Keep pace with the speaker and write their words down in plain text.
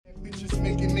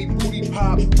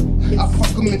pop. I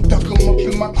fuck 'em and duck 'em up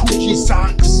in my coochie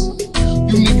socks.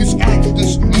 You niggas act,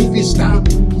 this movie stop.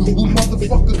 Well,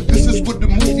 motherfucker, this is where the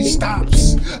movie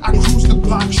stops. I cruise the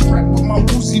block strapped with my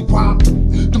Uzi pop.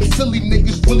 Them Philly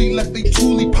niggas really let they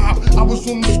toolie pop. I was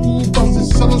on the school buses,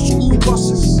 selling school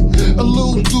buses. A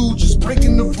little dude just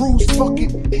breaking the rules, fuck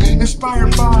it.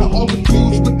 Inspired by all the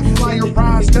dudes with the flyer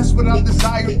rides. That's what I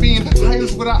desire, being high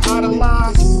is what I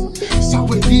idolize.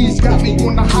 Sour D's got me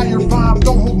on the higher vibe.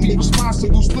 Don't hold me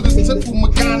responsible, split a temple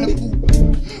mechanical.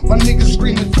 My niggas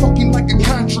screaming, fucking like a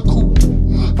contra coup.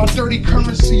 My dirty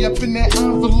currency up in that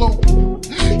envelope.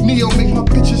 Neo make my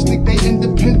bitches think they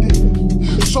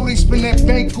independent, so they spend that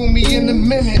bank on me in a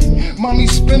minute. Mommy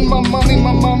spin, my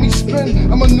mommy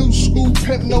spin. I'm a new school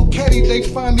pimp, no caddy, they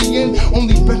find me in.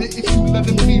 Only better if you let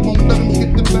them be, won't let them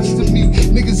get the best of me.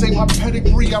 Niggas ain't my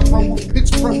pedigree, I run with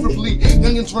pits preferably.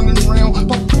 Youngins running around,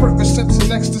 pop Percocets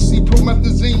and ecstasy.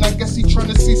 Promethazine, I guess he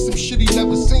tryna see some shit he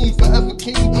never seen. Forever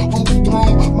king, hold the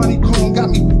throne, money cone, got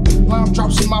me lime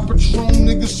drops in my Patron.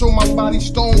 Niggas so my body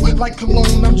stone, like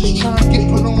cologne. I'm just trying to get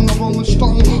put on the Rolling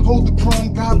Stone. Hold the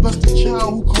chrome, God bless the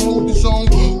child who can hold his own.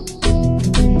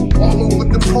 All over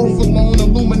the provolone,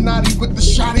 Illuminati with the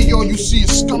shotty, all you see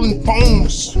is skull and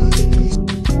bones.